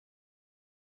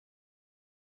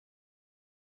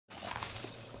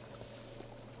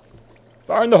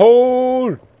Fire in the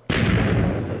hole!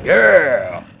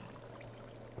 Yeah!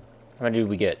 How many did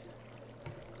we get?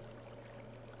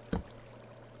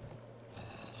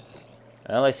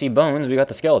 Well, I see bones. We got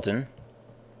the skeleton.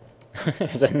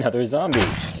 There's another zombie.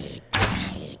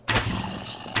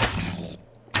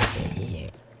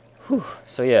 Whew.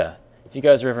 So yeah, if you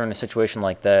guys are ever in a situation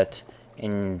like that,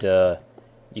 and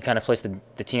you kind of place the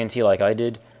TNT like I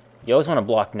did, you always want to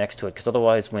block next to it, because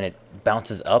otherwise when it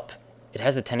bounces up, it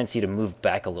has the tendency to move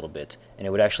back a little bit, and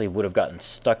it would have gotten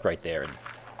stuck right there, and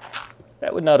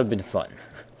that would not have been fun,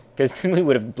 because then we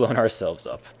would have blown ourselves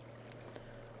up.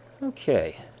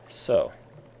 Okay, so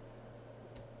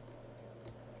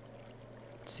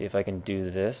let's see if I can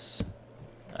do this.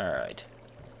 Alright.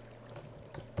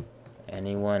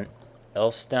 Anyone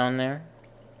else down there?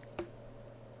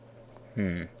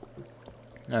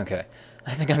 Okay.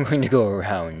 I think I'm going to go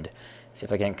around. See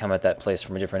if I can't come at that place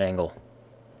from a different angle.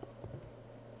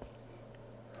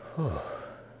 Whew.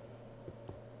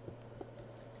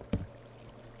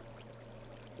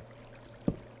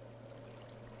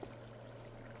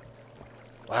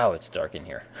 Wow, it's dark in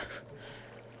here.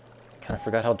 Kind of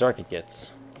forgot how dark it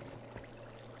gets.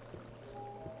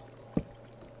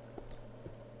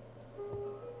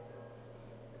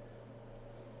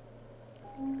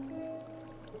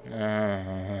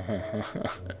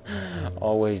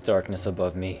 Always darkness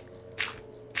above me.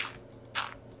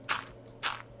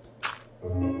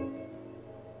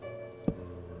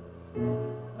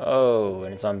 Oh,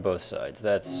 and it's on both sides.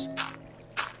 That's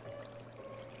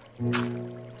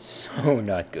so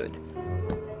not good.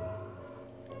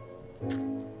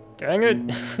 Dang it!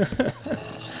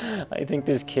 I think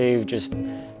this cave just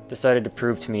decided to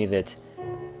prove to me that,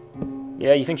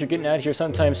 yeah, you think you're getting out of here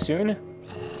sometime soon?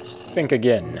 Think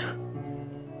again.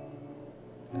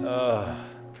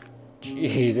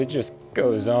 Jeez, it just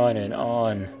goes on and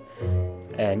on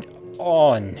and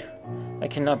on. I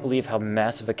cannot believe how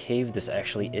massive a cave this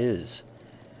actually is.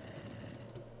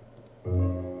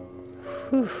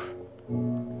 Whew.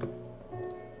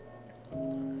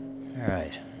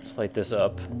 Alright, let's light this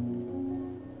up.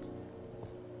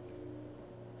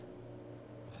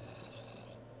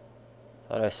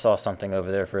 Thought I saw something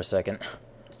over there for a second.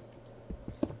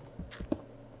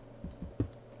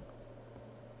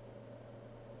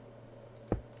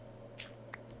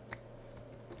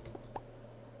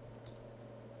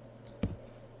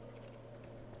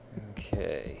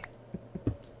 Okay.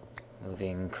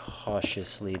 Moving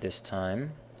cautiously this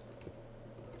time.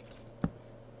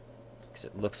 Because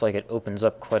it looks like it opens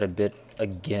up quite a bit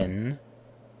again.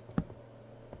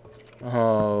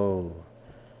 Oh.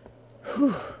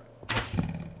 Whew.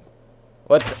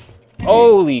 What the?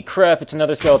 Holy crap, it's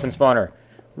another skeleton spawner.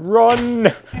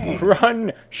 Run!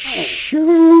 Run!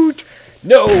 Shoot!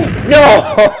 No!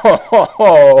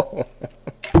 No!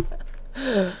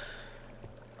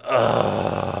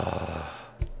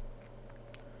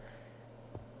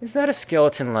 Is that a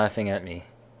skeleton laughing at me?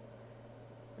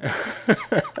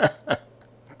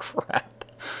 Crap.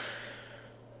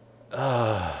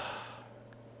 I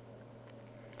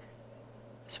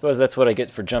suppose that's what I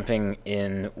get for jumping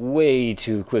in way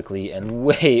too quickly and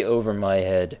way over my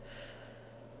head.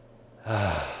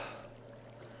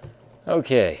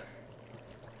 Okay.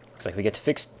 Looks like we get to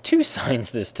fix 2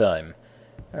 signs this time.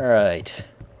 Alright.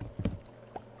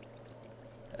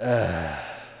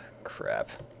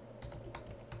 Crap.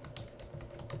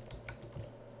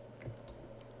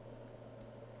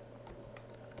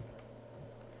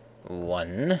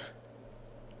 One.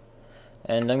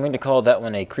 And I'm going to call that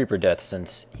one a creeper death,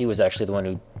 since he was actually the one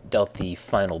who dealt the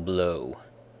final blow.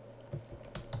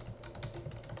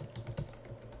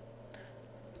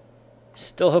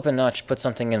 Still hoping Notch put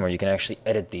something in where you can actually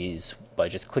edit these by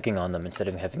just clicking on them instead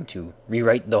of having to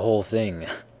rewrite the whole thing.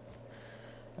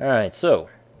 Alright, so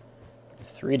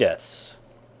 3 deaths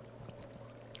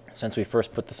since we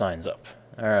first put the signs up.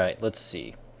 Alright, let's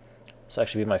see. This will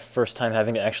actually be my first time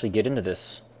having to actually get into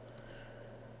this.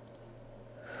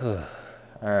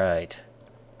 Alright.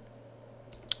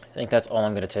 I think that's all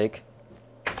I'm going to take.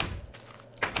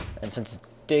 And since it's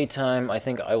daytime, I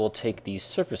think I will take the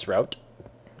surface route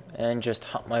and just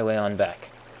hop my way on back.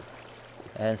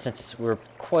 And since we're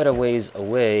quite a ways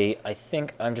away, I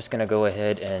think I'm just going to go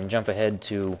ahead and jump ahead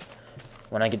to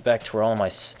when I get back to where all my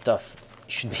stuff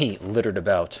should be littered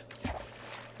about.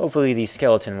 Hopefully the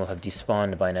skeleton will have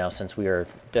despawned by now, since we are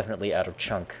definitely out of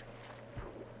chunk.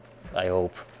 I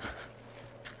hope.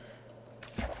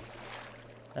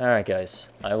 Alright guys,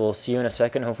 I will see you in a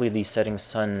second. Hopefully the setting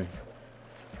sun...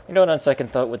 You know what, on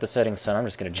second thought, with the setting sun, I'm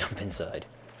just going to jump inside.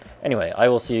 Anyway, I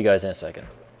will see you guys in a second.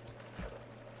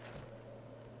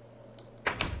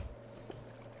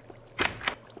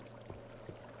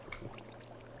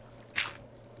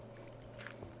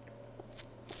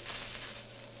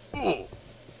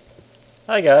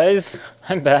 Hi guys,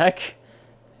 I'm back,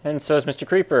 and so is Mr.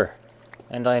 Creeper,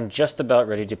 and I'm just about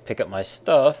ready to pick up my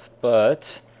stuff,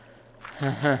 but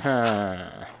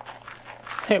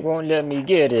they won't let me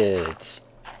get it.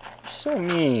 So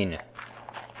mean.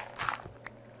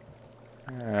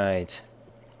 Alright.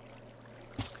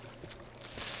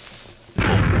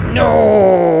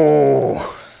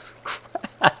 No!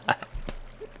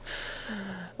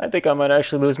 I think I might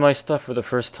actually lose my stuff for the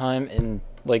first time in,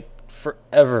 like,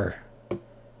 forever.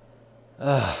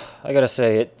 I gotta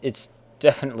say, it's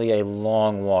definitely a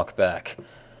long walk back.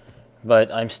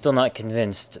 But I'm still not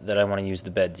convinced that I want to use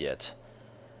the beds yet.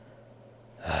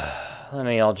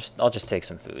 I'll just take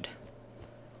some food.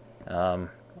 I'll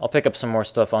pick up some more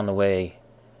stuff on the way.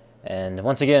 And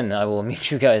once again, I will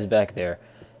meet you guys back there.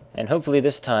 And hopefully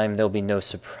this time there'll be no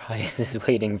surprises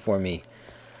waiting for me.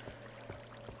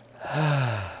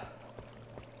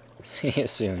 See you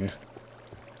soon.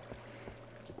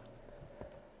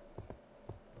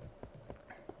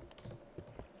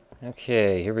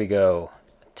 Okay, here we go.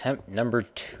 Attempt number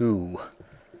 2.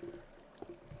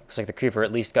 Looks like the creeper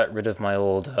at least got rid of my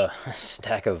old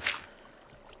stack of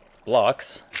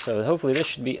blocks, so hopefully this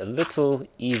should be a little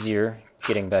easier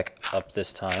getting back up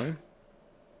this time.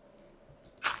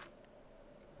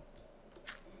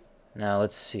 Now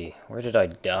let's see, where did I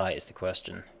die is the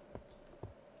question.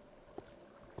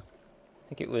 I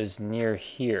think it was near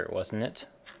here, wasn't it?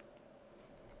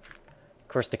 Of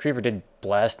course, the creeper did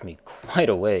blast me quite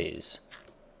a ways.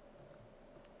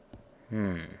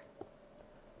 Of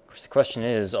course, the question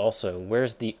is also,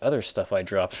 where's the other stuff I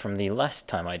dropped from the last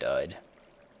time I died?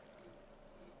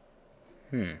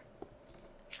 Could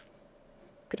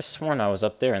have sworn I was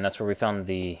up there, and that's where we found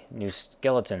the new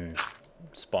skeleton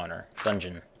spawner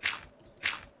dungeon.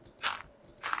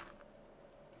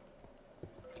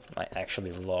 Am I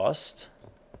actually lost?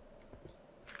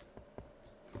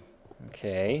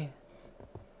 Okay.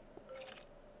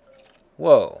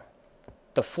 Whoa.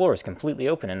 The floor is completely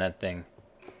open in that thing.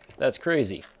 That's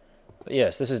crazy. But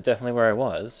yes, this is definitely where I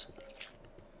was.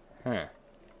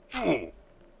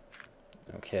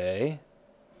 Okay.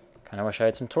 Kinda wish I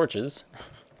had some torches.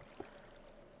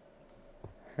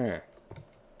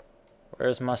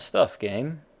 Where's my stuff,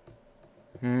 game?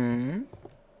 I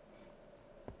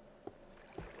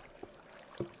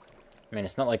mean,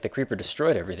 it's not like the creeper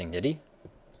destroyed everything, did he?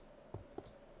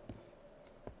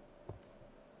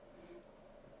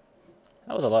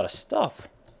 That was a lot of stuff.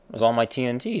 It was all my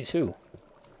TNT, too.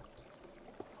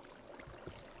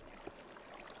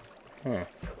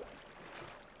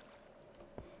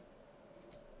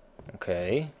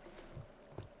 Okay.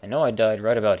 I know I died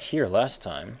right about here last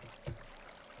time.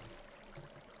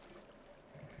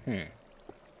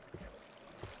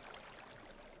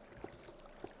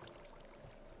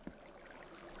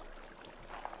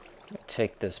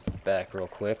 Take this back real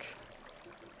quick.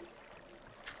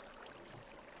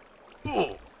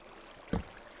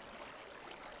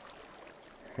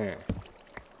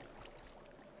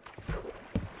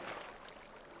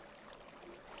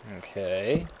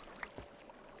 Okay.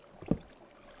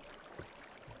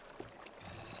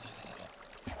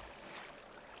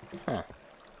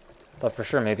 Thought for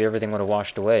sure maybe everything would have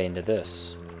washed away into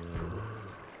this.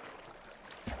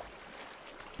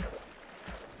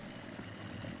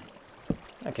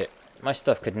 Okay, my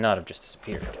stuff could not have just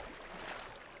disappeared.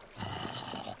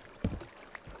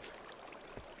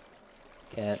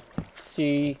 Can't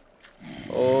see.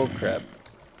 Oh crap.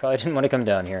 Probably didn't want to come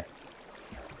down here.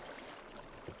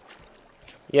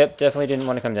 Yep, definitely didn't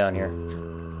want to come down here.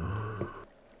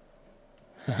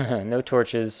 No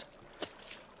torches.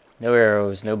 No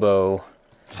arrows, no bow.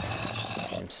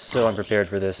 I'm so unprepared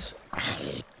for this.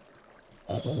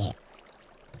 No,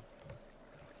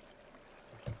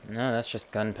 that's just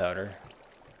gunpowder.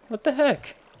 What the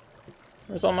heck?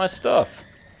 Where's all my stuff?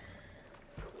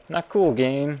 Not cool,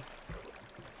 game.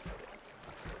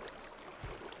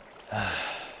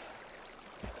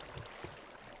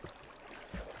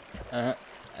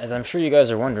 As I'm sure you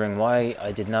guys are wondering why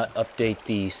I did not update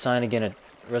the sign again at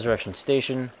Resurrection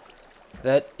Station,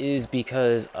 that is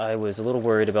because I was a little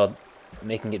worried about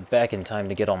making it back in time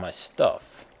to get all my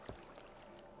stuff.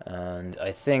 And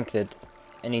I think that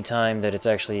any time that it's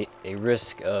actually a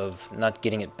risk of not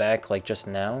getting it back like just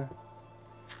now,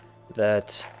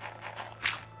 that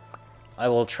I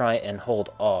will try and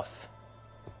hold off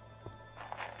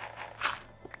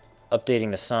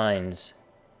updating the signs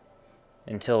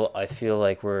until I feel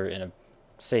like we're in a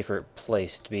safer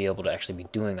place to be able to actually be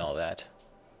doing all that.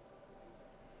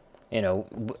 You know,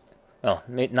 well,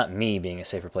 not me being a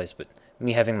safer place, but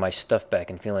me having my stuff back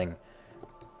and feeling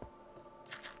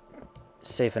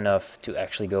safe enough to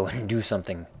actually go and do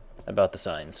something about the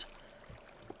signs.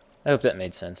 I hope that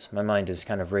made sense. My mind is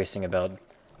kind of racing about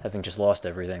having just lost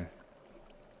everything.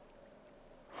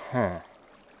 Huh.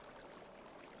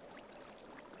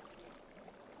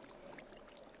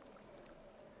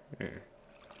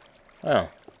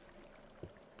 Well,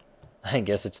 I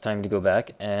guess it's time to go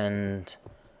back and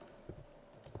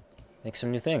make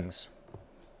some new things.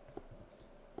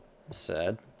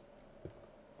 Sad.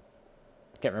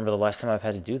 Can't remember the last time I've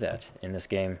had to do that in this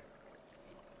game.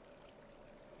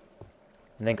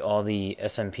 I think all the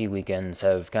SMP weekends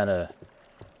have kind of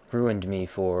ruined me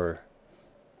for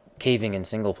caving in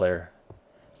single player.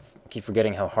 I keep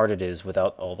forgetting how hard it is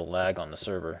without all the lag on the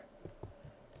server.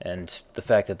 And the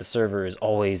fact that the server is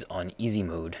always on easy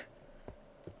mode.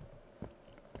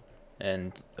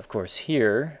 And, of course,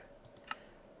 here,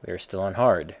 we are still on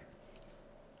hard.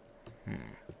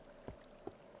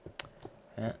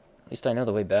 At least I know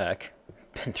the way back.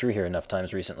 Been through here enough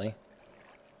times recently.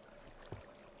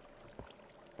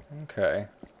 Okay.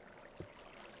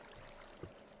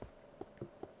 I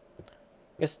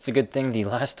guess it's a good thing the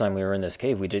last time we were in this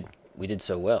cave we did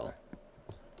so well.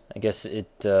 I guess it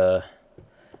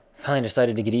finally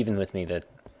decided to get even with me that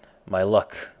my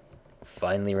luck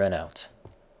finally ran out.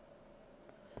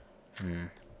 Kind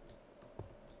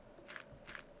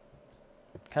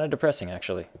of depressing,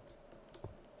 actually.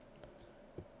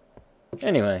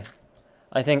 Anyway,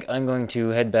 I think I'm going to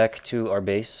head back to our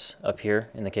base up here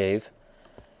in the cave,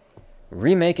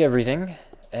 remake everything,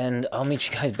 and I'll meet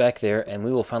you guys back there, and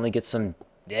we will finally get some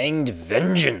danged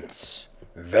vengeance.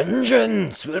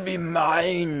 Vengeance will be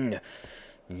mine.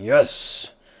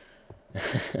 Yes.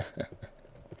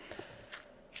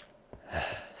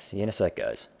 See you in a sec,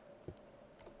 guys.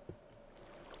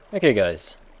 Okay,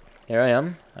 guys. Here I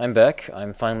am. I'm back.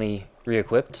 I'm finally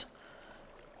re-equipped.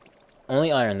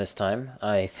 Only iron this time.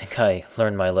 I think I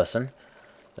learned my lesson.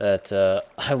 That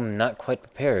I'm not quite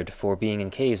prepared for being in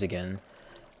caves again,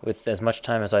 with as much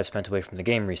time as I've spent away from the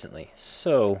game recently.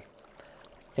 So,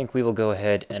 I think we will go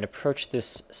ahead and approach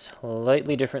this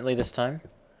slightly differently this time.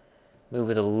 Move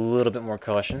with a little bit more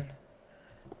caution.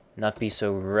 Not be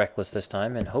so reckless this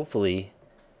time, and hopefully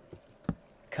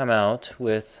come out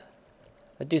with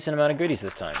a decent amount of goodies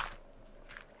this time.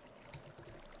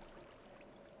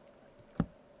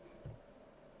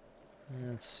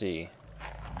 Let's see.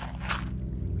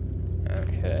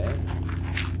 Okay.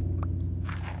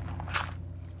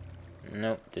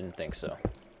 Nope, didn't think so.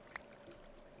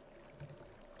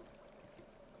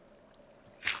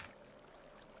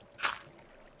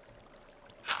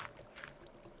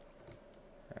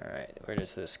 Alright, where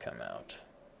does this come out?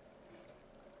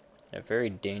 In a very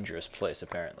dangerous place,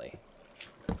 apparently.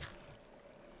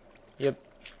 Yep.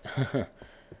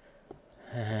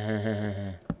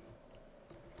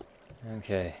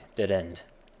 Okay, dead end.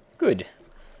 Good.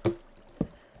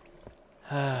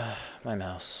 My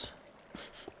mouse.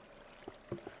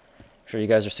 I'm sure you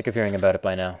guys are sick of hearing about it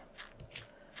by now.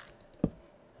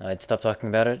 I'd stop talking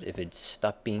about it if it'd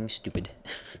stop being stupid.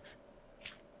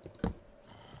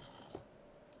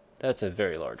 That's a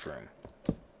very large room.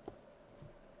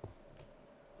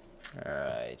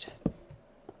 Alright.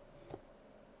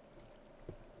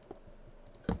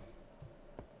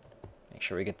 Make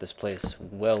sure we get this place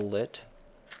well lit,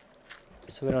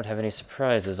 so we don't have any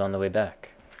surprises on the way back.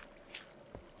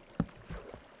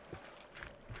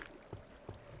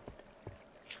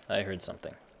 I heard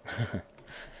something.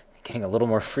 Getting a little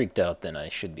more freaked out than I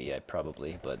should be,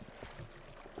 probably, but...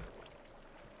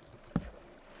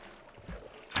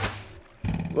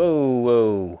 Whoa,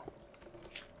 whoa.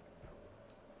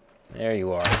 There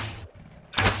you are.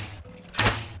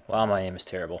 Wow, my aim is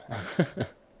terrible.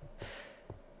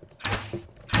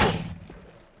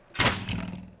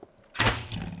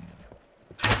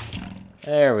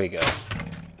 There we go.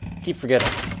 Keep forgetting.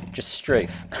 Just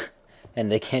strafe.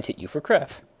 And they can't hit you for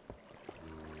crap.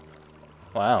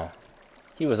 Wow.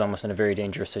 He was almost in a very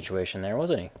dangerous situation there,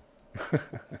 wasn't he?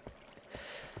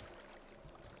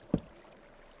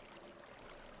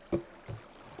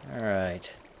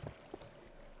 Alright.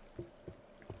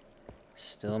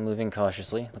 Still moving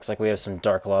cautiously. Looks like we have some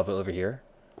dark lava over here.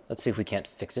 Let's see if we can't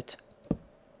fix it.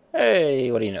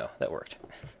 Hey, what do you know? That worked.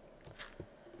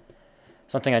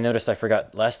 Something I noticed I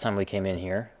forgot last time we came in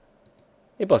here.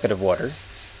 A bucket of water.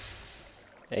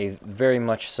 A very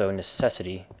much so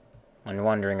necessity when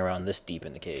wandering around this deep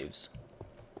in the caves.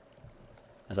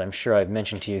 As I'm sure I've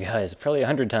mentioned to you guys probably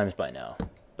 100 times by now,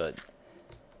 but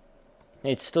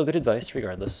it's still good advice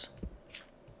regardless.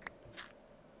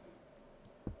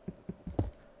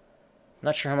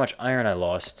 Not sure how much iron I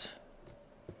lost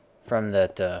from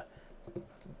that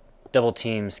double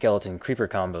team skeleton creeper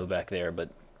combo back there, but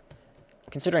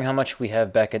considering how much we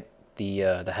have back at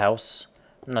the house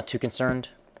I'm not too concerned,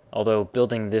 although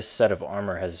building this set of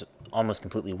armor has almost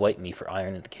completely wiped me for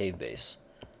iron at the cave base.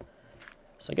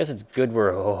 So I guess it's good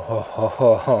we're...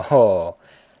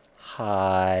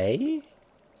 Hi?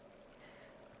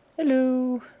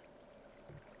 Hello?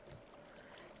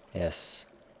 Yes.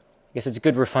 I guess it's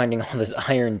good we're finding all this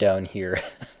iron down here.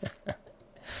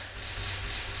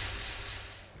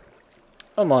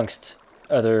 Amongst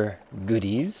other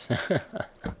goodies.